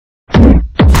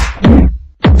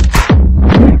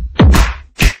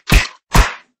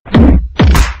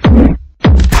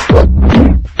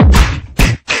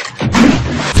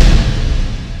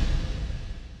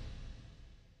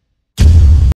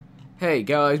Hey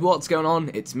guys, what's going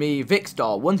on? It's me,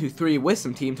 Vicstar123 with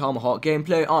some Team Tomahawk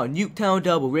gameplay on Nuketown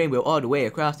Double Rainbow all the way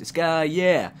across the sky,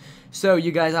 yeah! So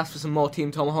you guys asked for some more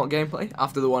Team Tomahawk gameplay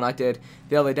after the one I did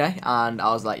the other day, and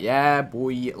I was like, yeah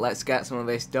boy, let's get some of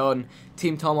this done.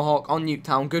 Team Tomahawk on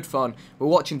Nuketown, good fun. We're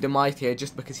watching Demite here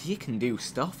just because he can do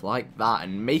stuff like that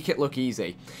and make it look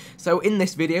easy. So in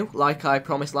this video, like I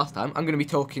promised last time, I'm going to be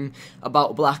talking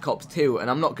about Black Ops 2, and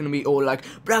I'm not going to be all like,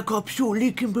 Black Ops 2,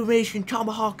 leak information,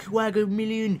 Tomahawk, swagger,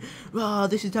 million,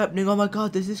 this is happening, oh my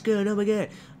god, this is good, oh my god.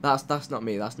 That's not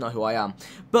me, that's not who I am.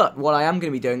 But what I am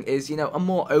going to be doing is, you know, a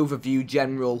more overview,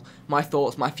 general, my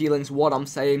thoughts, my feelings, what I'm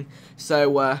saying.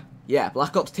 So, yeah,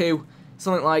 Black Ops 2,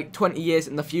 something like 20 years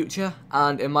in the future,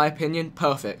 and in my opinion,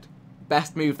 perfect.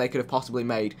 Best move they could have possibly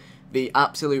made. The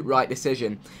absolute right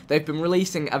decision. They've been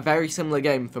releasing a very similar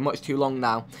game for much too long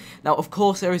now. Now, of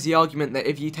course, there is the argument that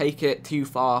if you take it too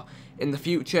far in the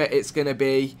future, it's going to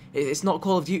be, it's not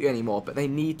Call of Duty anymore, but they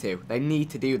need to. They need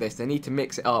to do this. They need to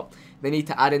mix it up. They need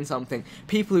to add in something.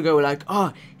 People who go like,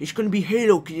 oh, it's going to be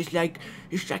Halo because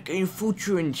it's like in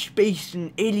future and space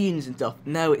and aliens and stuff.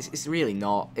 No, it's really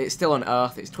not. It's still on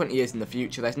Earth. It's 20 years in the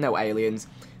future. There's no aliens.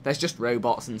 There's just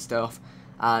robots and stuff.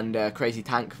 And crazy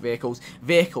tank vehicles.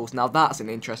 Vehicles, now that's an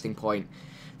interesting point.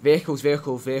 Vehicles.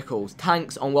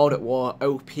 Tanks on World at War,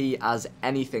 OP as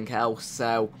anything else.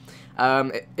 So,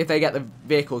 if they get the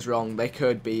vehicles wrong, they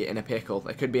could be in a pickle.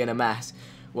 They could be in a mess.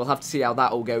 We'll have to see how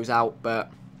that all goes out.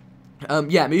 But,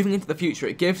 yeah, moving into the future,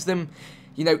 it gives them,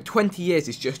 you know, 20 years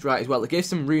is just right as well. It gives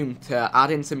them room to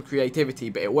add in some creativity,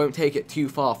 but it won't take it too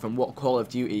far from what Call of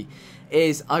Duty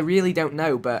is. I really don't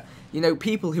know, but, you know,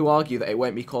 people who argue that it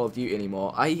won't be Call of Duty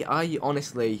anymore, I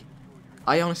honestly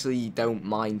don't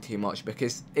mind too much,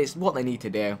 because it's what they need to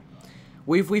do.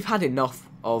 We've had enough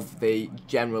of the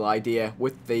general idea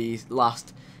with these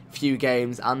last few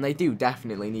games, and they do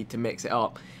definitely need to mix it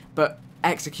up. But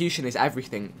execution is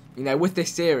everything. You know, with this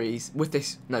series, with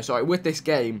this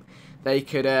game, they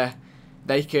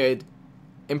could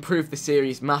improve the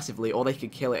series massively, or they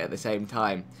could kill it at the same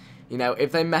time. You know,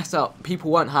 if they mess up,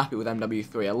 people weren't happy with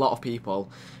MW3, a lot of people.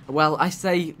 Well, I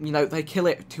say, you know, they kill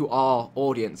it to our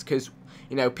audience, because,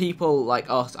 you know, people like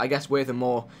us, I guess we're the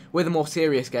more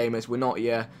serious gamers. We're not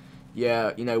your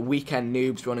you know, weekend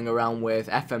noobs running around with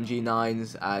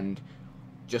FMG9s and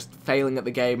just failing at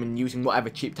the game and using whatever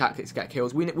cheap tactics to get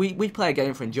kills. We play a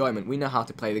game for enjoyment. We know how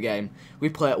to play the game. We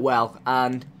play it well,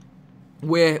 and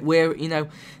we're you know,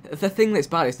 the thing that's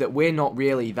bad is that we're not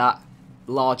really that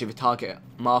large of a target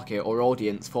market or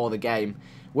audience for the game.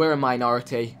 We're a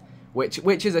minority, which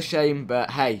is a shame,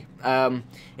 but hey,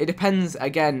 it depends.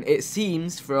 Again, it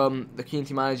seems from the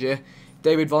community manager,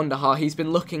 David Vonderhaar, he's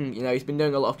been looking, you know, he's been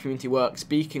doing a lot of community work,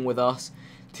 speaking with us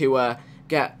to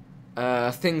get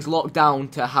things locked down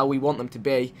to how we want them to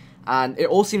be, and it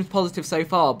all seems positive so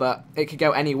far, but it could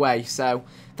go any way. So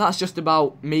that's just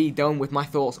about me done with my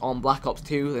thoughts on Black Ops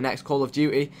 2, the next Call of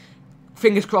Duty.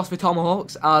 Fingers crossed for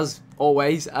Tomahawks, as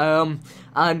always,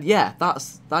 and yeah,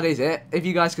 that is it. If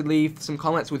you guys could leave some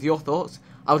comments with your thoughts,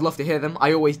 I would love to hear them.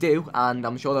 I always do, and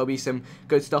I'm sure there'll be some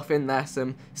good stuff in there,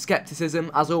 some skepticism,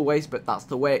 as always, but that's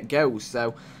the way it goes.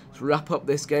 So, let's wrap up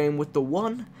this game with the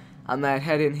 1, and then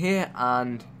head in here,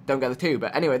 and don't get the 2.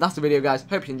 But anyway, that's the video, guys.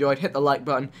 Hope you enjoyed. Hit the like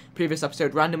button. Previous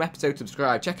episode, random episode,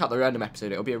 subscribe. Check out the random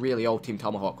episode. It'll be a really old Team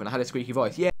Tomahawk when I had a squeaky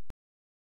voice. Yeah.